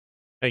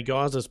Hey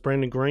guys, it's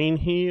Brendan Green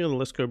here, the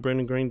Let's Go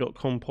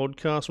BrendanGreen.com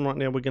podcast. And right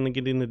now we're going to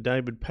get into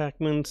David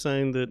Pakman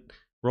saying that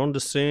Ron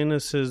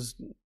DeSantis has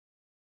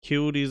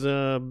killed his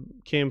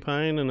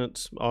campaign and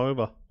it's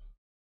over.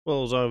 Well,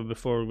 it was over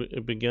before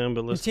it began,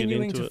 but let's get into it.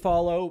 Continuing to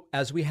follow,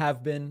 as we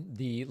have been,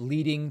 the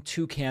leading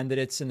two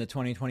candidates in the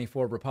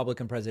 2024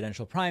 Republican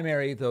presidential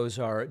primary. Those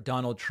are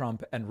Donald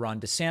Trump and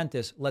Ron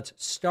DeSantis. Let's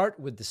start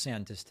with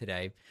DeSantis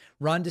today.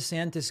 Ron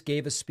DeSantis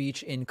gave a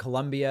speech in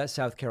Columbia,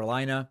 South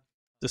Carolina.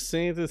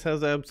 DeSantis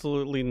has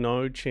absolutely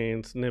no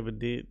chance, never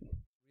did.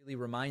 Really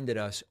reminded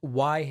us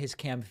why his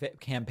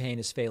campaign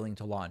is failing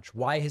to launch,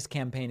 why his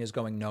campaign is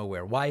going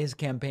nowhere, why his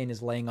campaign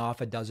is laying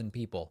off a dozen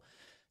people.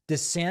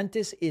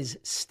 DeSantis is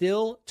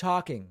still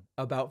talking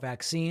about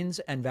vaccines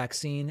and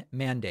vaccine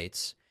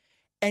mandates.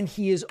 And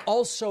he is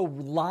also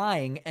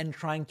lying and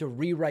trying to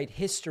rewrite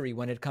history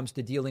when it comes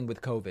to dealing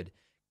with COVID,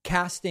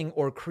 casting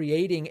or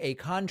creating a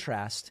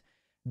contrast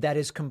that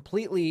is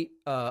completely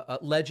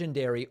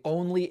legendary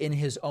only in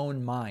his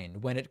own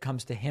mind when it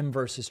comes to him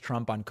versus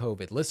Trump on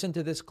COVID. Listen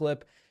to this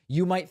clip.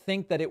 You might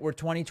think that it were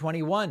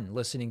 2021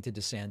 listening to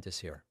DeSantis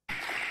here.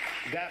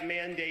 That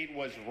mandate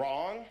was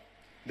wrong.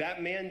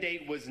 That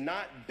mandate was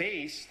not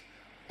based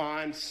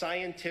on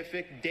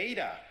scientific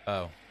data.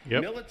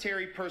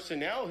 Military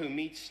personnel who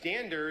meet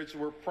standards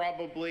were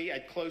probably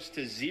at close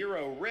to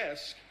zero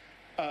risk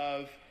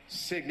of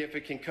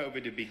significant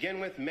COVID to begin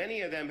with. Many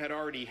of them had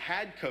already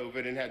had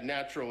COVID and had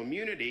natural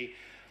immunity,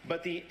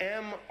 but the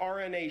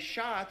mRNA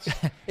shots...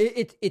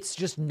 It's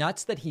just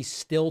nuts that he's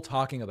still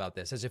talking about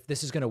this as if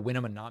this is going to win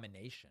him a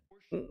nomination.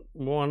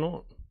 Why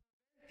not?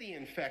 The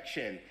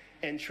infection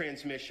and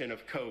transmission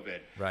of COVID.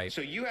 Right.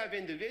 So you have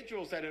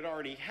individuals that had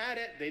already had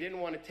it, they didn't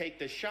want to take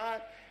the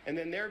shot, and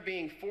then they're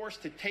being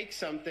forced to take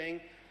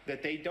something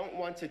that they don't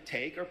want to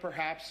take or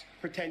perhaps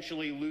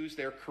potentially lose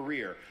their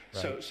career.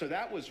 Right. So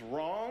that was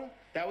wrong.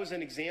 That was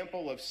an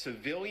example of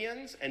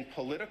civilians and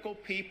political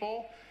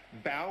people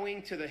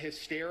bowing to the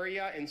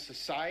hysteria in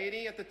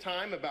society at the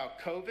time about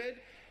COVID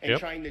and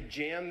trying to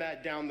jam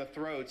that down the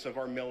throats of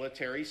our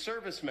military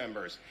service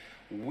members.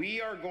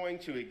 We are going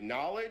to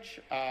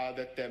acknowledge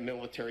that the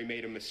military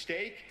made a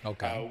mistake.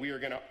 Okay. We are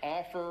going to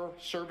offer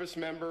service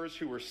members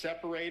who were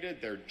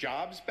separated their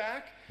jobs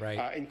back,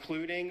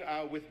 including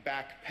with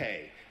back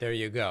pay. There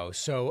you go.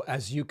 So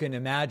as you can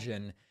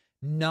imagine,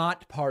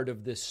 not part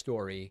of this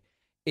story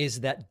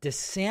is that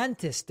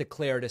DeSantis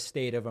declared a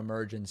state of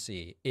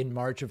emergency in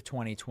March of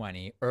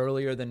 2020,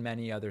 earlier than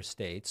many other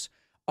states,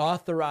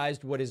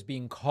 authorized what is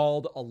being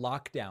called a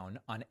lockdown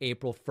on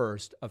April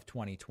 1st of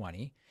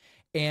 2020.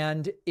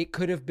 And it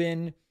could have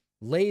been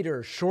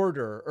later,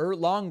 shorter, or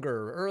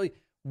longer, early,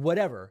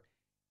 whatever.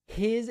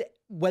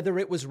 Whether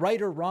it was right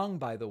or wrong,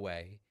 by the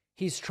way,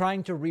 he's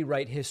trying to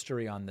rewrite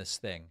history on this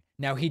thing.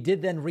 Now, he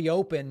did then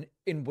reopen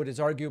in what is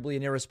arguably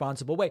an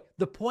irresponsible way.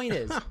 The point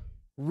is,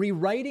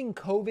 rewriting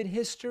COVID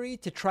history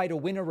to try to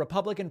win a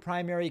Republican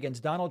primary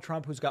against Donald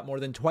Trump, who's got more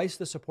than twice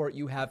the support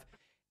you have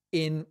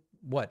in,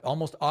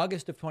 almost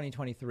August of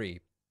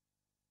 2023,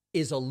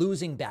 is a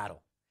losing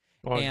battle.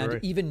 And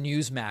even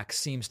Newsmax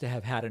seems to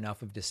have had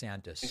enough of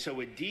DeSantis. And so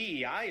what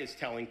DEI is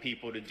telling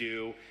people to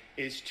do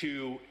is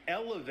to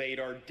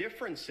elevate our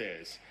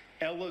differences,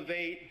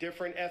 elevate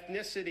different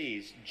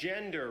ethnicities,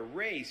 gender,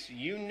 race,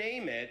 you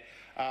name it,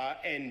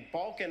 and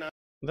balkanize.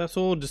 That's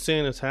all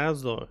DeSantis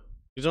has, though.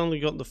 He's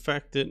only got the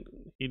fact that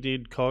he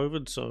did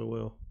COVID so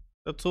well.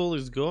 That's all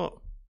he's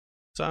got.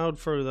 Sailed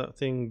through that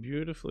thing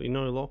beautifully.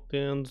 No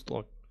lockdowns,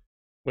 like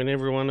when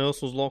everyone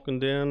else was locking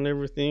down and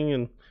everything,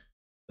 and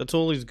that's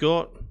all he's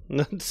got. And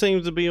that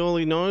seems to be all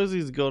he knows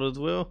he's got as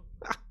well.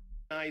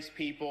 Nice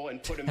people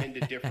and put them into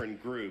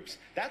different groups.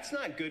 That's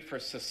not good for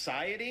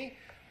society,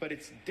 but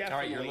it's definitely. All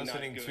right, you're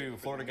listening to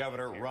Florida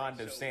Governor Ron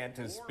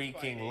DeSantis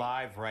speaking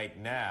live right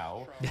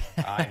now.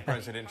 I'm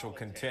presidential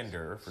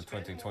contender for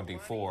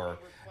 2024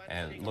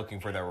 and looking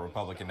for their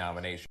Republican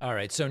nomination. All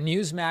right, so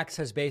Newsmax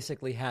has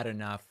basically had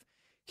enough.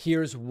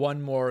 Here's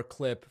one more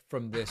clip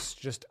from this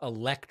just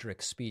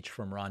electric speech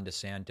from Ron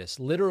DeSantis,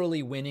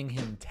 literally winning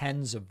him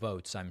tens of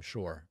votes, I'm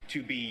sure.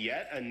 To be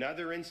yet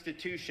another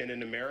institution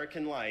in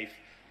American life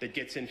that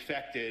gets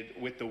infected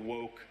with the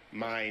woke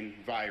mind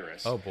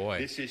virus. Oh, boy.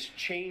 This is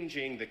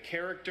changing the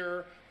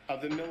character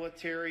of the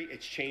military.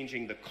 It's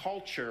changing the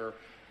culture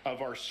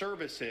of our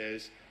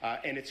services,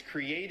 and it's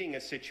creating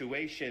a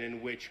situation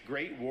in which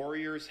great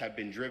warriors have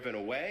been driven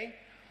away,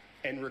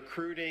 and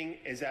recruiting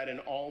is at an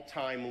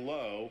all-time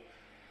low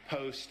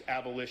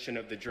post-abolition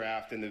of the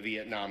draft and the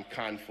Vietnam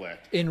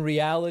conflict. In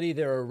reality,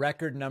 there are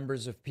record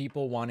numbers of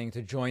people wanting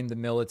to join the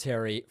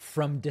military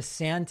from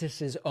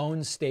DeSantis'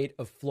 own state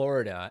of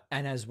Florida.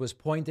 And as was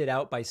pointed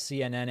out by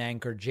CNN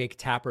anchor Jake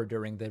Tapper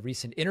during the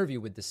recent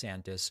interview with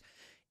DeSantis,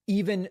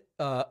 even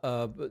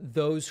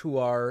those who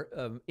are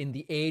in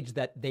the age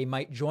that they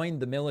might join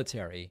the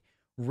military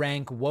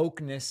rank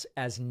wokeness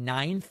as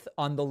 9th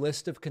on the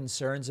list of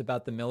concerns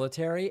about the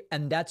military.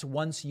 And that's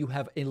once you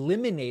have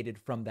eliminated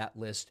from that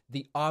list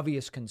the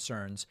obvious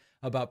concerns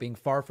about being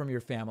far from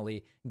your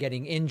family,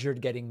 getting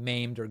injured, getting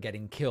maimed, or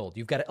getting killed.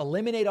 You've got to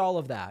eliminate all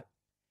of that.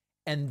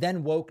 And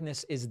then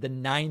wokeness is the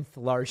 9th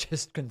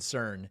largest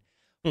concern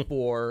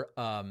for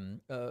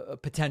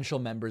potential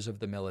members of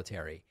the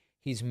military.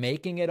 He's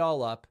making it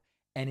all up,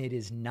 and it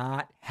is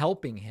not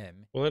helping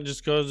him. Well, that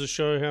just goes to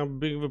show how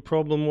big of a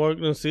problem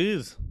wokeness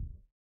is.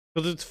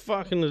 Because it's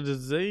fucking a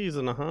disease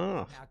and a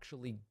half.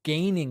 Actually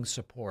gaining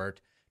support.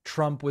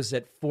 Trump was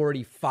at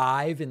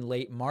 45 in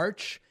late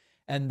March,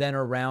 and then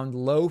around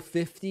low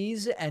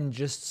 50s, and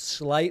just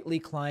slightly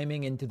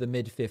climbing into the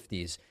mid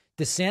 50s.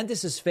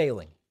 DeSantis is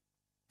failing,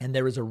 and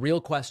there is a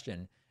real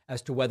question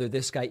as to whether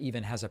this guy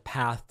even has a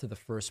path to the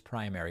first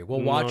primary.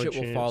 We'll watch it,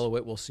 we'll follow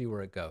it, we'll see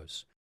where it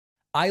goes.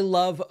 I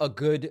love a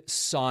good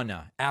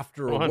sauna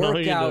after a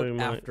workout,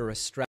 after a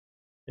stretch.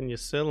 And you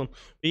sell them.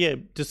 But yeah,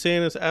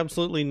 DeSantis,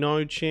 absolutely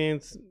no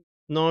chance,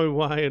 no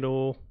way at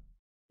all.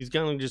 He's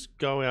going to just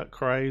go out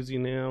crazy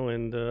now,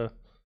 and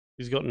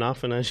he's got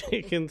nothing, as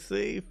you can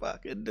see.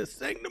 Fucking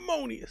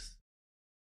sanctimonious.